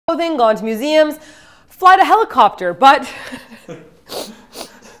clothing, gone to museums, fly to helicopter, but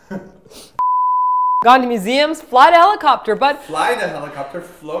gone to museums, fly to helicopter, but fly to helicopter,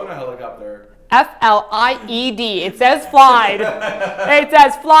 flown a helicopter. F-L-I-E-D. It says flied. It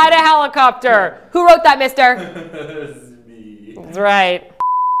says fly to helicopter. Who wrote that, mister? It's me. That's right.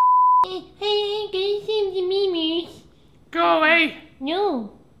 Hey, guys, I'm the Mimers. Go away.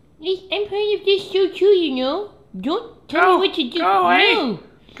 No. I'm part of this show too, you know. Don't tell me what to do. Go away. No.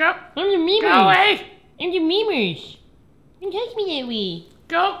 Go. I'm the Mimers. Go away. I'm the Mimers. Don't touch me that way.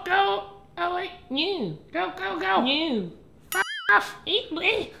 Go away. No. Go. No. Off.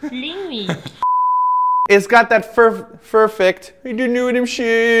 Fling me. It's got that perfect. I don't know what I'm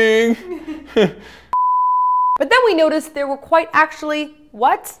saying. But then we noticed there were quite actually,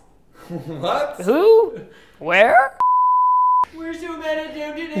 what? What? Who? Where? We're so mad at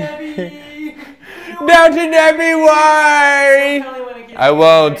Downton Abbey. Downton Abbey, why? I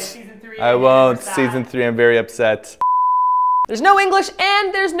won't. Season 3, I'm very upset. There's no English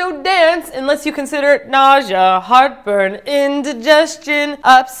and there's no dance unless you consider nausea, heartburn, indigestion,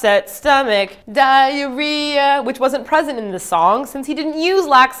 upset stomach, diarrhea, which wasn't present in the song since he didn't use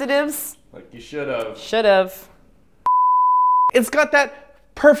laxatives. Like you should have. Should have. It's got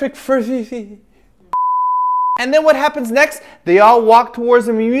that perfect furry. And then what happens next? They all walk towards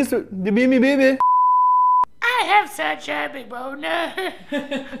the music. The baby. I have such a big boner.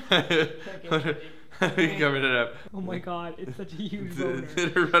 We covered it up. Oh my god, it's such a huge boner.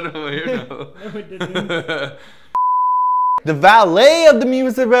 Did it run away or no? No, it didn't. The valet of the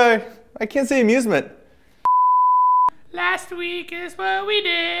music. I can't say amusement. Last week is what we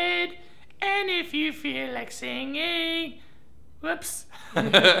did. And if you feel like singing. Whoops.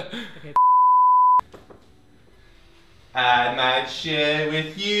 Okay. I might share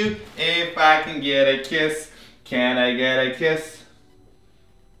with you if I can get a kiss. Can I get a kiss?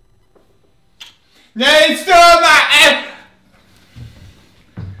 They stole my.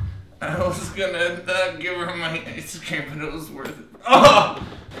 I was gonna give her my ice cream, but it was worth it. Oh!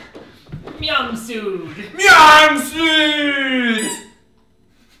 Myung-sood. Myung-sood!